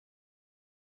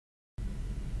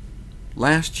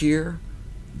Last year,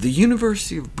 the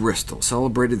University of Bristol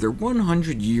celebrated their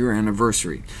 100-year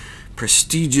anniversary.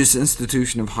 Prestigious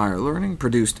institution of higher learning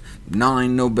produced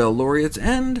 9 Nobel laureates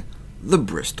and the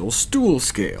Bristol Stool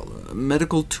Scale, a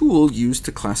medical tool used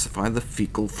to classify the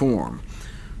fecal form.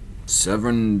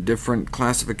 7 different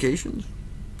classifications.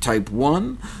 Type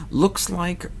 1 looks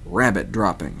like rabbit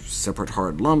droppings, separate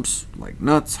hard lumps, like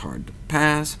nuts, hard to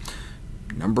pass.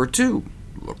 Number 2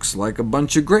 looks like a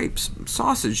bunch of grapes,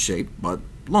 sausage-shaped but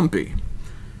lumpy.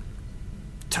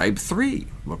 Type 3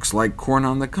 looks like corn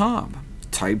on the cob.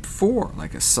 Type 4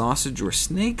 like a sausage or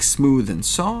snake, smooth and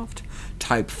soft.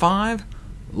 Type 5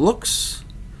 looks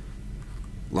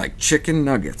like chicken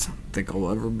nuggets. I don't think I'll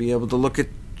ever be able to look at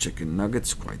chicken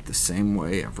nuggets quite the same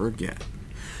way ever again.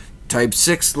 Type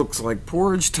 6 looks like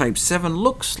porridge. Type 7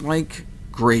 looks like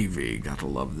gravy. Gotta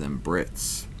love them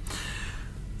Brits.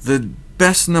 The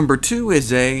best number 2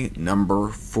 is a number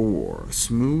 4,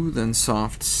 smooth and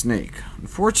soft snake.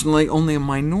 Unfortunately, only a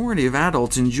minority of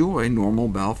adults enjoy normal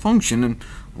bowel function, and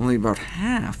only about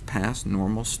half pass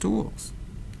normal stools.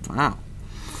 Wow.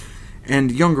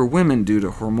 And younger women, due to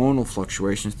hormonal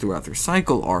fluctuations throughout their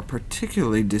cycle, are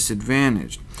particularly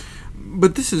disadvantaged.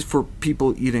 But this is for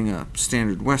people eating a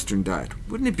standard Western diet.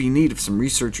 Wouldn't it be neat if some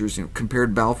researchers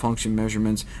compared bowel function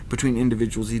measurements between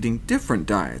individuals eating different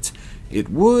diets? It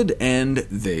would, and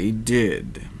they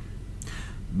did.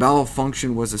 Bowel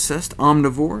function was assessed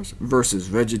omnivores versus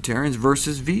vegetarians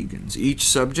versus vegans. Each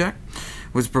subject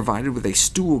was provided with a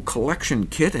stool collection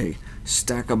kit, a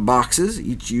stack of boxes,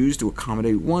 each used to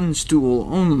accommodate one stool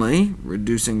only,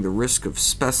 reducing the risk of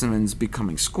specimens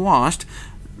becoming squashed.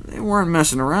 They weren't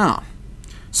messing around.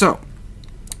 So,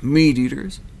 meat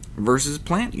eaters versus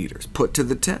plant eaters put to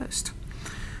the test.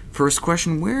 First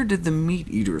question, where did the meat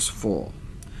eaters fall?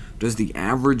 Does the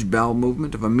average bowel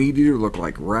movement of a meat eater look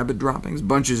like rabbit droppings,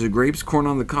 bunches of grapes, corn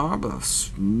on the cob, a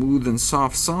smooth and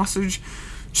soft sausage,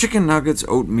 chicken nuggets,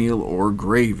 oatmeal, or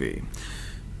gravy?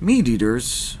 Meat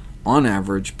eaters, on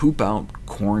average, poop out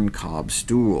corn cob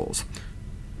stools.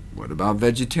 What about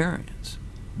vegetarians?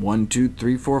 1, 2,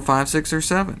 3, 4, 5, 6, or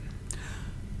 7?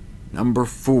 Number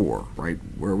 4, right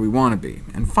where we want to be.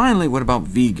 And finally, what about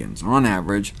vegans? On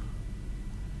average,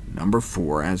 number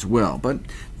 4 as well. But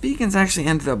vegans actually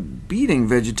ended up beating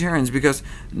vegetarians because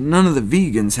none of the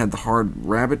vegans had the hard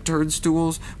rabbit turd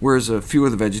stools, whereas a few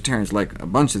of the vegetarians, like a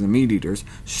bunch of the meat eaters,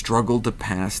 struggled to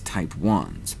pass type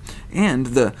 1s. And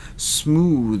the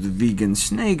smooth vegan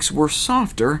snakes were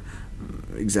softer,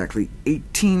 exactly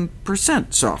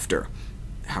 18% softer.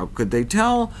 How could they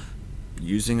tell?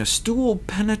 Using a stool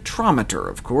penetrometer,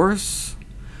 of course.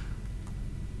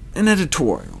 An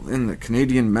editorial in the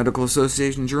Canadian Medical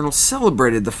Association Journal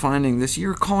celebrated the finding this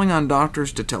year, calling on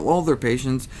doctors to tell all their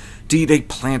patients to eat a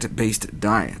plant-based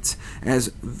diet, as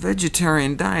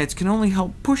vegetarian diets can only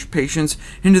help push patients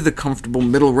into the comfortable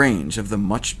middle range of the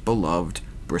much-beloved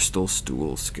Bristol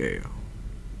Stool Scale.